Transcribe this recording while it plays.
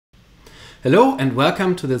Hello and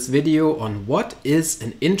welcome to this video on what is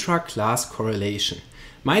an intra-class correlation.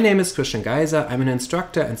 My name is Geiser. I'm an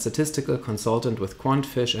instructor and statistical consultant with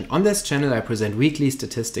QuantFish, and on this channel I present weekly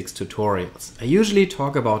statistics tutorials. I usually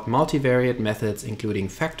talk about multivariate methods including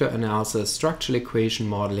factor analysis, structural equation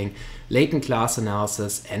modeling, latent class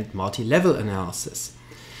analysis and multi-level analysis.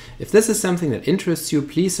 If this is something that interests you,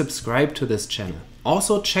 please subscribe to this channel.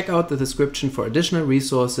 Also check out the description for additional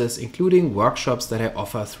resources, including workshops that I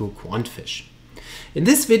offer through QuantFish. In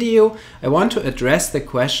this video, I want to address the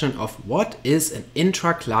question of what is an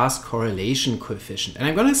intra-class correlation coefficient. And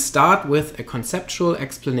I'm going to start with a conceptual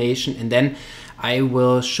explanation, and then I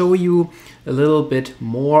will show you a little bit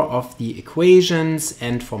more of the equations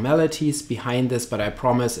and formalities behind this, but I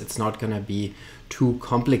promise it's not going to be too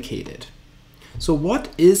complicated. So what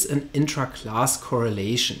is an intra-class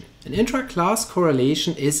correlation? An intra-class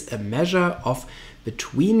correlation is a measure of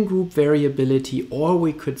between-group variability, or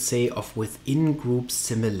we could say of within-group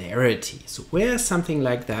similarity. So where is something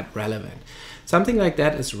like that relevant? Something like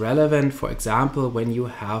that is relevant, for example, when you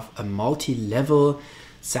have a multi-level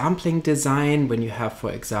sampling design, when you have,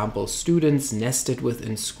 for example, students nested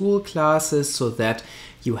within school classes so that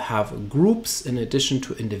you have groups in addition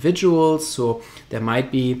to individuals. So there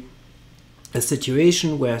might be a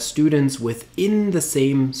situation where students within the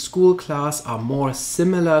same school class are more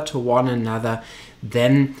similar to one another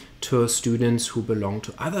than to students who belong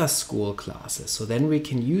to other school classes. So then we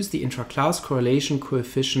can use the intra-class correlation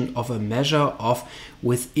coefficient of a measure of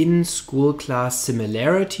within school class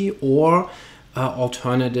similarity, or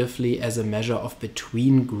alternatively as a measure of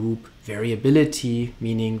between group variability,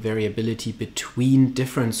 meaning variability between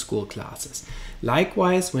different school classes.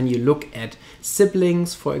 Likewise, when you look at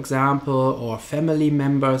siblings, for example, or family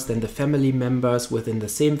members, then the family members within the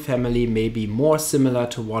same family may be more similar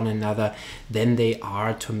to one another than they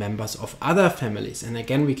are to members of other families. And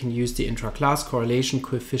again, we can use the intra-class correlation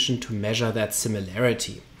coefficient to measure that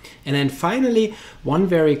similarity. And then finally, one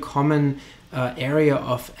very common area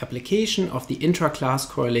of application of the intra-class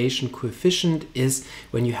correlation coefficient is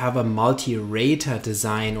when you have a multi-rater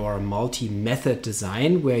design or a multi-method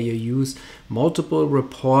design where you use multiple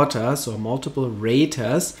reporters or multiple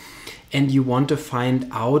raters, and you want to find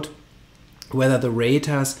out whether the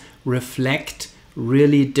raters reflect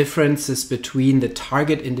really differences between the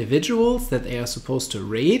target individuals that they are supposed to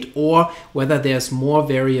rate, or whether there's more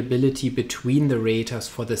variability between the raters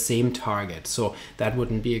for the same target. So that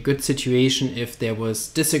wouldn't be a good situation if there was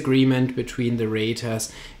disagreement between the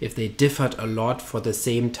raters. If they differed a lot for the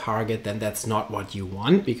same target, then that's not what you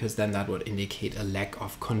want, because then that would indicate a lack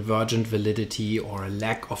of convergent validity or a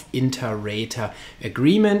lack of inter-rater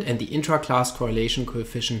agreement. And the intra-class correlation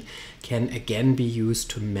coefficient can again be used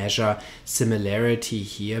to measure similarity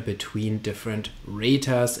here between different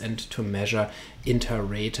raters and to measure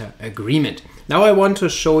inter-rater agreement. Now I want to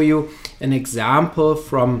show you an example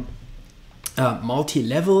from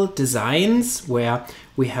multi-level designs where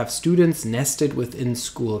we have students nested within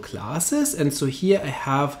school classes. And so here I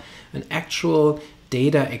have an actual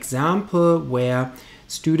data example where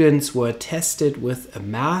students were tested with a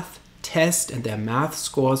math test and their math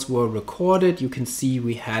scores were recorded. You can see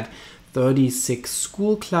we had 36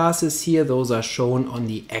 school classes here. Those are shown on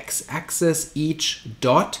the x-axis. Each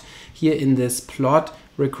dot here in this plot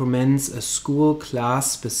recommends a school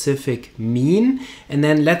class specific mean. And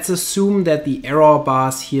then let's assume that the error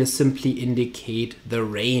bars here simply indicate the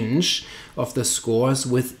range of the scores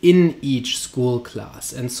within each school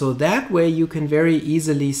class. And so that way you can very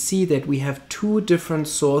easily see that we have two different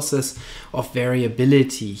sources of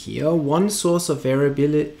variability here. One source of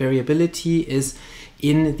variability is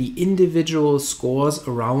in the individual scores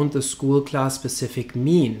around the school class specific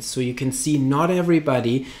mean. So you can see not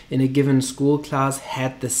everybody in a given school class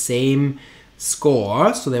had the same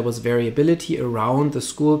score. So there was variability around the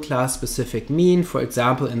school class specific mean. For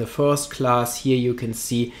example, in the first class here, you can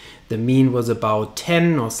see the mean was about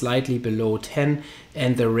 10 or slightly below 10,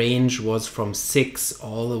 and the range was from 6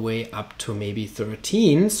 all the way up to maybe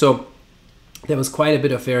 13. So there was quite a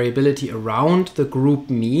bit of variability around the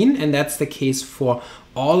group mean, and that's the case for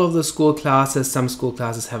all of the school classes. Some school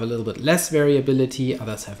classes have a little bit less variability,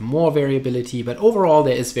 others have more variability, but overall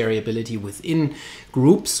there is variability within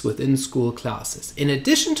groups, within school classes. In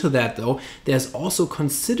addition to that though, there's also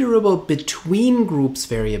considerable between groups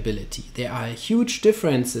variability. There are huge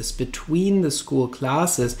differences between the school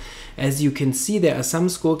classes. As you can see, there are some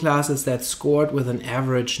school classes that scored with an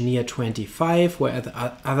average near 25, where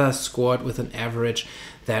others scored with an average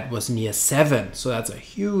that was near 7. So that's a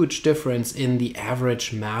huge difference in the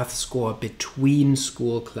average math score between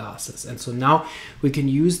school classes. And so now we can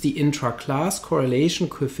use the intra-class correlation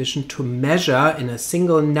coefficient to measure in a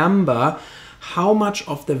single number how much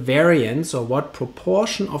of the variance, or what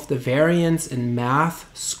proportion of the variance in math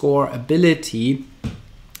score ability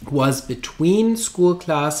was between school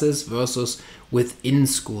classes versus within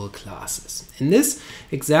school classes. In this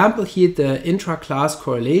example here, the intra-class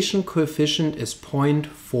correlation coefficient is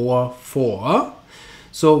 0.44.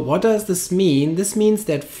 So what does this mean? This means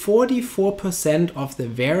that 44% of the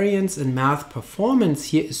variance in math performance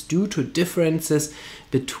here is due to differences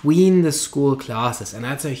between the school classes, and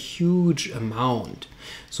that's a huge amount.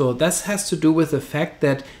 So this has to do with the fact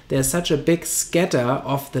that there's such a big scatter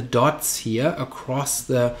of the dots here across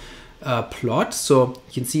the plot. So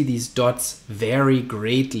you can see these dots vary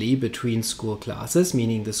greatly between school classes,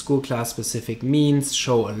 meaning the school class specific means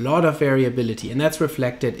show a lot of variability, and that's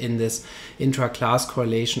reflected in this intra-class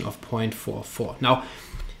correlation of 0.44. Now,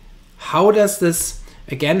 how does this,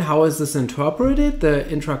 again, how is this interpreted? The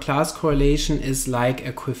intra-class correlation is like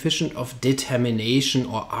a coefficient of determination,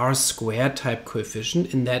 or R² type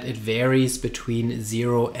coefficient, in that it varies between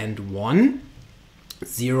 0 and 1.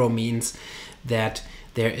 0 means that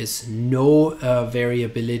there is no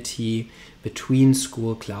variability between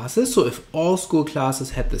school classes. So if all school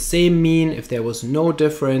classes had the same mean, if there was no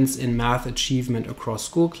difference in math achievement across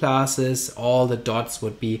school classes, all the dots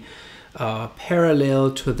would be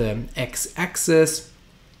parallel to the x-axis.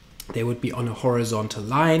 They would be on a horizontal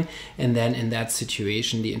line, and then in that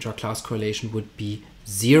situation the intra-class correlation would be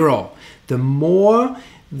 0. The more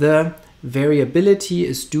the variability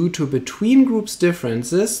is due to between groups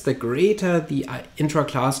differences, the greater the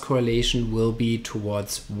intra-class correlation will be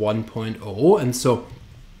towards 1.0. And so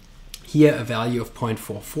here a value of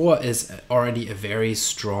 0.44 is already a very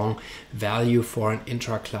strong value for an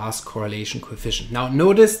intra-class correlation coefficient. Now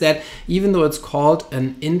notice that even though it's called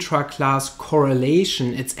an intra-class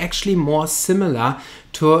correlation, it's actually more similar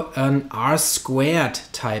to an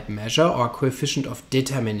R² type measure, or coefficient of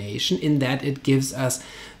determination, in that it gives us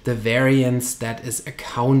the variance that is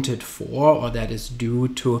accounted for, or that is due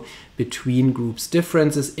to between groups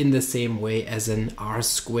differences, in the same way as an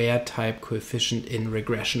R² type coefficient in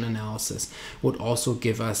regression analysis would also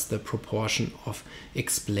give us the proportion of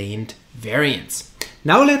explained variance.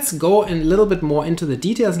 Now let's go a little bit more into the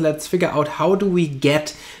details. Let's figure out, how do we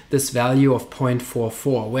get this value of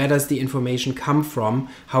 0.44? Where does the information come from?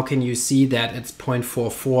 How can you see that it's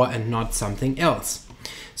 0.44 and not something else?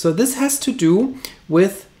 So this has to do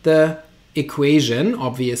with the equation,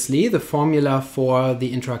 obviously, the formula for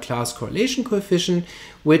the intra-class correlation coefficient,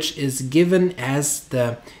 which is given as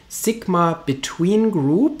the sigma between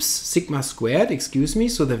groups, sigma squared, excuse me.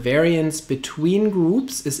 So the variance between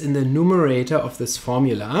groups is in the numerator of this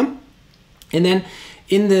formula. And then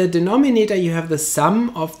in the denominator, you have the sum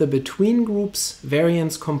of the between groups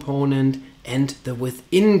variance component and the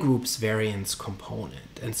within groups variance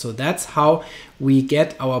component. And so that's how we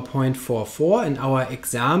get our 0.44. In our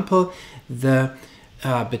example, the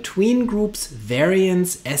between groups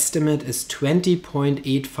variance estimate is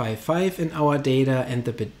 20.855 in our data, and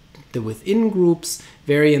the within groups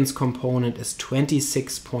variance component is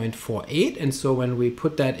 26.48. And so when we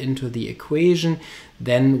put that into the equation,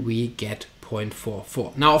 then we get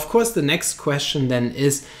 0.44. Now, of course, the next question then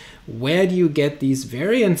is, where do you get these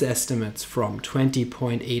variance estimates from,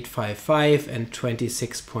 20.855 and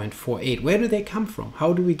 26.48? Where do they come from?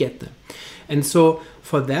 How do we get them? And so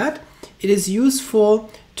for that, it is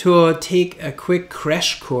useful to take a quick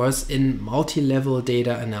crash course in multi-level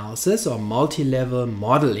data analysis, or multi-level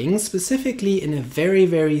modeling, specifically in a very,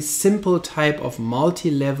 very simple type of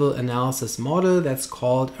multi-level analysis model that's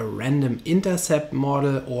called a random intercept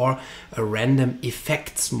model, or a random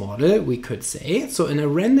effects model, we could say. So in a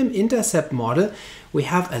random intercept model, we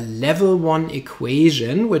have a level 1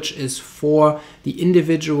 equation, which is for the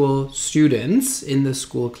individual students in the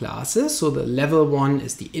school classes. So the level 1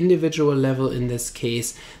 is the individual level, in this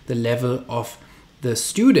case, the level of the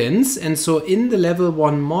students. And so in the level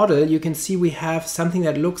 1 model, you can see we have something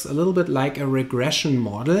that looks a little bit like a regression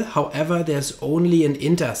model. However, there's only an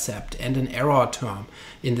intercept and an error term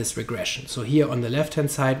in this regression. So here on the left-hand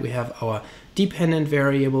side, we have our dependent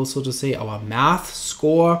variable, so to say, our math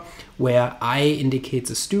score, where I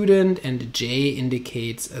indicates a student and J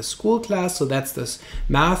indicates a school class. So that's the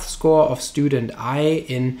math score of student I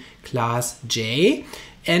in class J.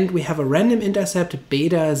 And we have a random intercept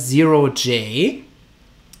beta 0J.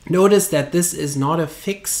 Notice that this is not a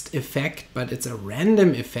fixed effect, but it's a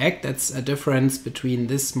random effect. That's a difference between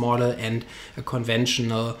this model and a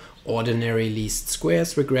conventional ordinary least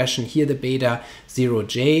squares regression. Here the beta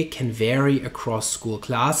 0j can vary across school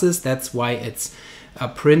classes. That's why it's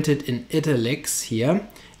printed in italics here,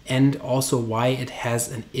 and also why it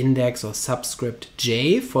has an index or subscript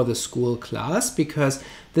j for the school class, because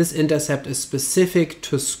this intercept is specific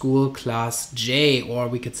to school class j, or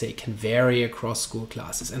we could say it can vary across school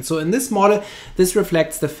classes. And so in this model, this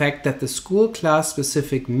reflects the fact that the school class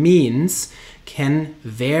specific means can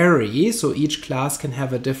vary. So each class can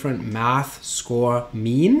have a different math score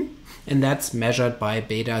mean, and that's measured by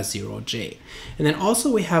beta 0j. And then also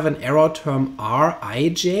we have an error term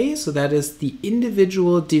rij, so that is the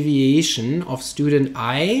individual deviation of student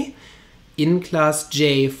I in class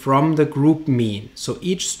J from the group mean. So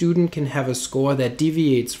each student can have a score that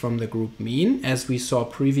deviates from the group mean, as we saw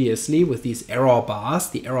previously with these error bars.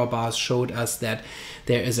 The error bars showed us that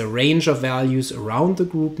there is a range of values around the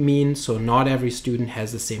group mean, so not every student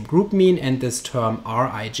has the same group mean, and this term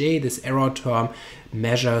rij, this error term,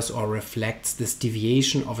 measures or reflects this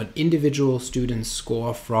deviation of an individual student's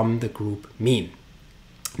score from the group mean.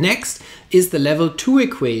 Next is the level 2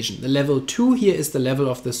 equation. The level 2 here is the level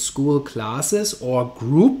of the school classes or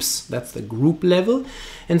groups. That's the group level.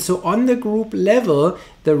 And so on the group level,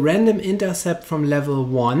 the random intercept from level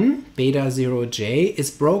 1, beta 0j, is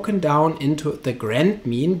broken down into the grand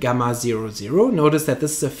mean, gamma 00. Notice that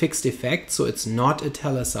this is a fixed effect, so it's not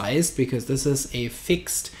italicized because this is a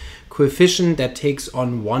fixed coefficient that takes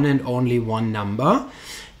on one and only one number.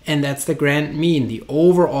 And that's the grand mean, the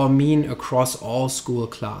overall mean across all school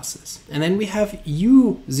classes. And then we have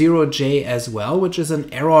U0j as well, which is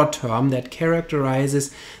an error term that characterizes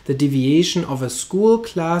the deviation of a school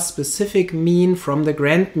class specific mean from the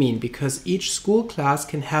grand mean, because each school class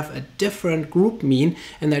can have a different group mean,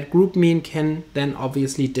 and that group mean can then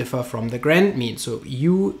obviously differ from the grand mean. So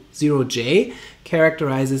U0j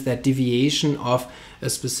characterizes that deviation of a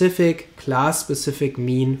specific class-specific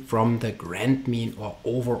mean from the grand mean or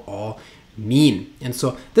overall mean. And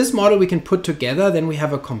so this model we can put together. Then we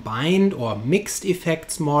have a combined or mixed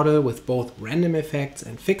effects model with both random effects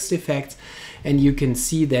and fixed effects. And you can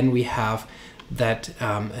see then we have that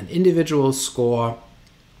an individual score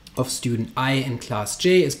of student I in class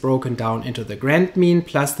J is broken down into the grand mean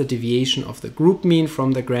plus the deviation of the group mean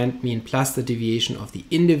from the grand mean plus the deviation of the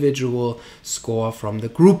individual score from the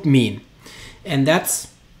group mean. And that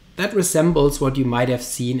resembles what you might have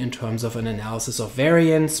seen in terms of an analysis of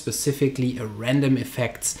variance, specifically a random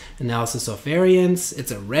effects analysis of variance.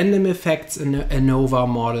 It's a random effects ANOVA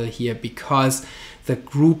model here because the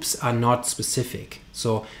groups are not specific.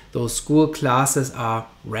 So those school classes are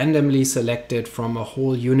randomly selected from a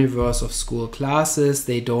whole universe of school classes.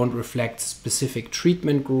 They don't reflect specific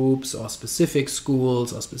treatment groups or specific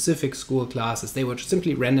schools or specific school classes. They were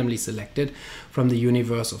simply randomly selected from the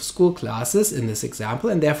universe of school classes in this example,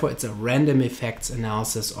 and therefore it's a random effects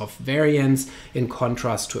analysis of variance in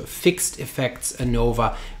contrast to a fixed effects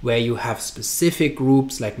ANOVA where you have specific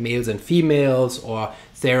groups like males and females or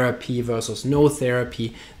therapy versus no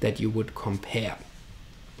therapy that you would compare.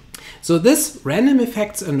 So this random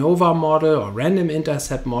effects ANOVA model or random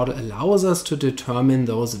intercept model allows us to determine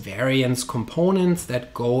those variance components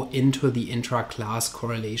that go into the intra-class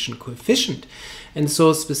correlation coefficient. And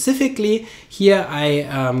so specifically here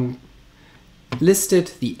I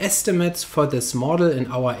listed the estimates for this model in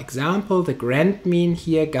our example. The grand mean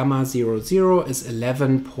here, gamma 00, is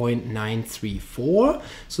 11.934.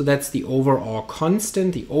 So that's the overall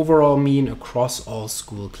constant, the overall mean across all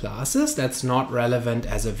school classes. That's not relevant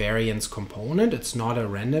as a variance component. It's not a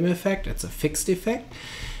random effect, it's a fixed effect.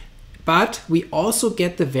 But we also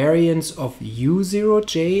get the variance of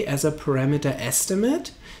U0j as a parameter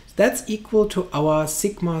estimate. That's equal to our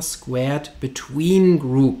sigma squared between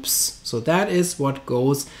groups. So that is what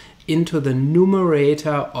goes into the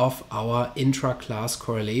numerator of our intra-class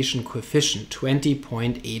correlation coefficient,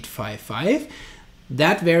 20.855.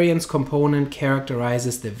 That variance component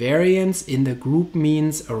characterizes the variance in the group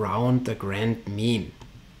means around the grand mean,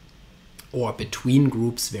 or between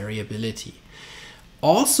groups variability.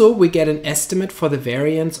 Also, we get an estimate for the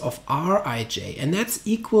variance of Rij, and that's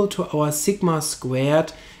equal to our sigma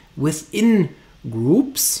squared within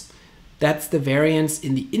groups. That's the variance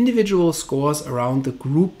in the individual scores around the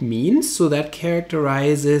group means. So that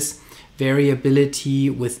characterizes variability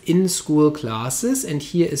within school classes, and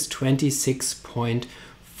here is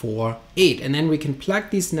 26.48. And then we can plug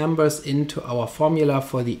these numbers into our formula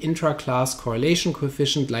for the intra-class correlation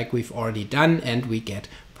coefficient like we've already done, and we get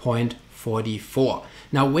 0.44.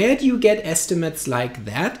 Now, where do you get estimates like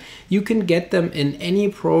that? You can get them in any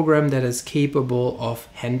program that is capable of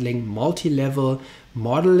handling multi-level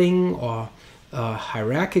modeling or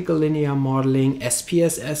hierarchical linear modeling.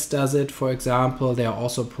 SPSS does it, for example. There are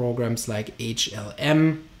also programs like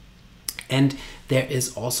HLM. And there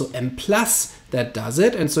is also Mplus that does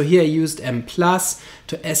it. And so here I used Mplus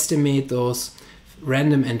to estimate those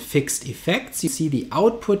random and fixed effects. You see the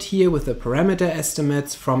output here with the parameter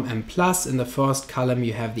estimates from Mplus. In the first column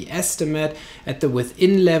you have the estimate. At the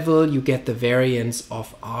within level you get the variance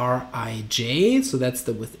of Rij. So that's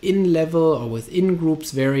the within level or within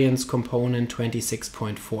groups variance component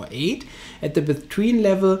 26.48. At the between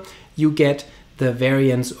level you get the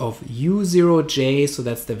variance of U0j, so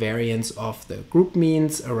that's the variance of the group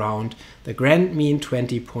means around the grand mean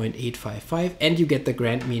 20.855, and you get the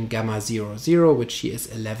grand mean gamma 00, which here is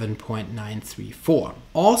 11.934.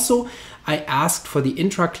 Also, I asked for the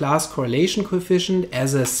intraclass correlation coefficient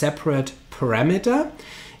as a separate parameter.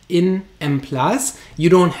 In Mplus, you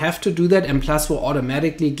don't have to do that. Mplus will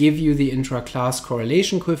automatically give you the intraclass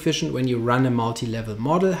correlation coefficient when you run a multi-level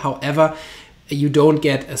model. However, you don't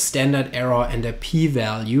get a standard error and a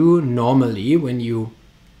p-value normally when you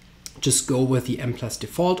just go with the Mplus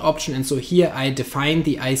default option. And so here I defined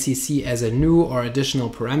the ICC as a new or additional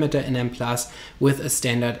parameter in Mplus with a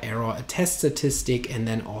standard error, a test statistic, and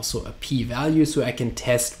then also a p-value, so I can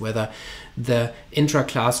test whether the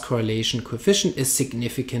intraclass correlation coefficient is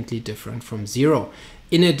significantly different from 0.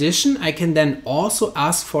 In addition, I can then also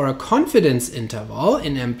ask for a confidence interval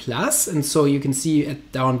in Mplus, and so you can see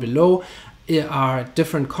it down below. There are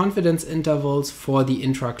different confidence intervals for the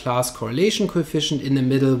intraclass correlation coefficient. In the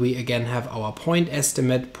middle, we again have our point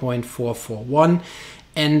estimate, 0.441.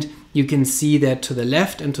 And you can see that to the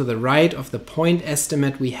left and to the right of the point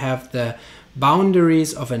estimate, we have the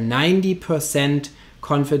boundaries of a 90%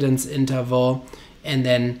 confidence interval. And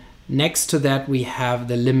then next to that, we have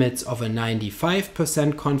the limits of a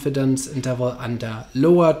 95% confidence interval under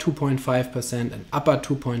lower 2.5% and upper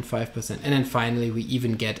 2.5%. And then finally, we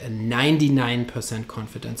even get a 99%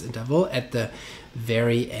 confidence interval at the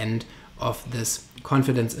very end of this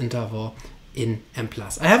confidence interval in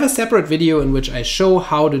Mplus. I have a separate video in which I show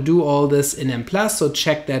how to do all this in Mplus, so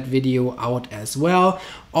check that video out as well.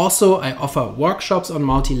 Also, I offer workshops on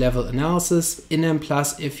multi-level analysis in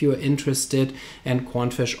Mplus if you're interested, and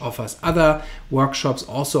QuantFish offers other workshops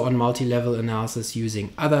also on multi-level analysis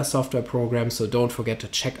using other software programs, so don't forget to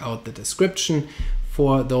check out the description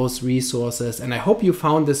for those resources. And I hope you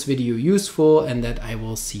found this video useful and that I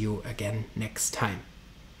will see you again next time.